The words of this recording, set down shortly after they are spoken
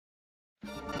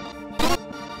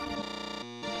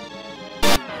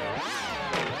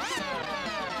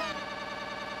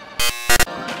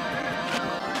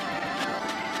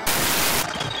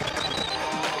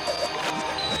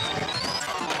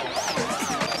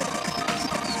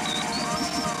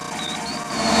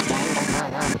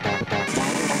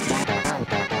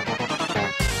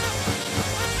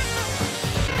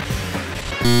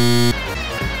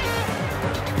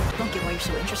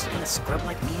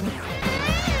like me anyhow.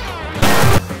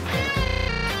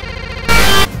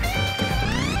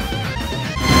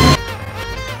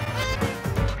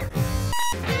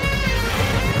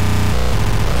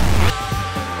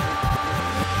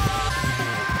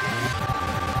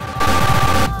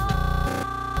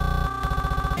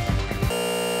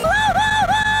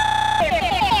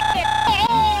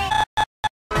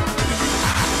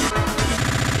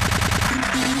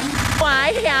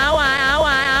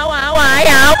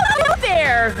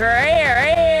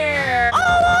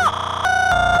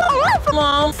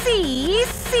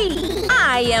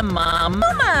 I am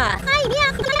Monokuma.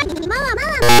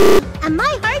 And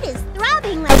my heart is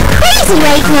throbbing like crazy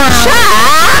right now.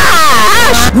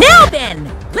 Shush! Now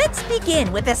then, let's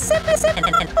begin with a simple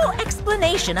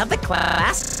explanation of the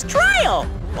class trial.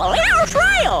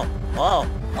 Trial.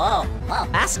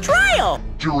 Class trial.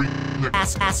 During the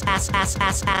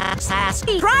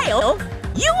trial,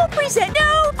 you will present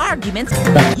no arguments,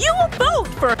 but you will vote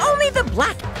for only the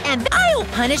black, and I will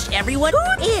punish everyone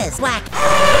who is black.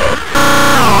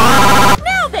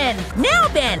 Now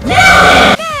then,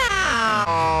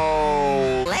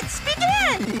 let's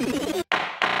begin.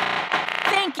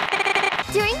 Thank you.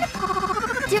 During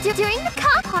the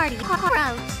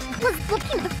cockroach was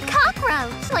looking at the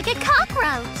cockroach like a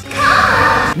cockroach.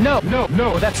 No,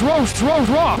 that's wrong.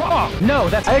 No,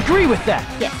 I agree with that.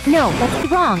 Yeah, no,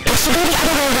 that's wrong. It should be the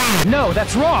other way around. No,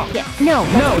 that's wrong. Yeah, no,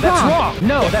 that's wrong.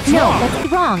 No, that's No, wrong.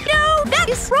 that's wrong. No, that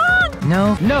is wrong.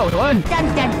 No, one.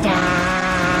 Dun dun dun.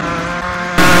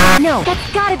 No,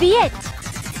 that's gotta be it.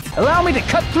 Allow me to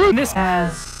cut through this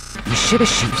as... You should have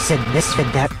said this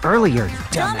and that earlier,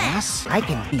 dumbass. I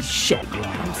can be shit.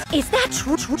 Is that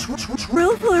true?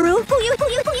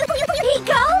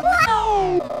 Go?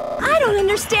 I don't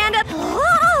understand it.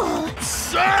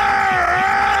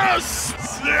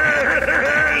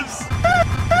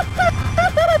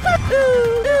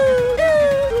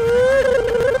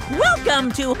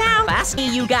 Welcome to class,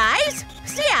 you guys.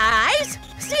 See eyes.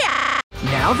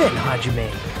 Now then,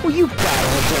 Hajime, will you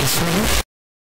battle against me?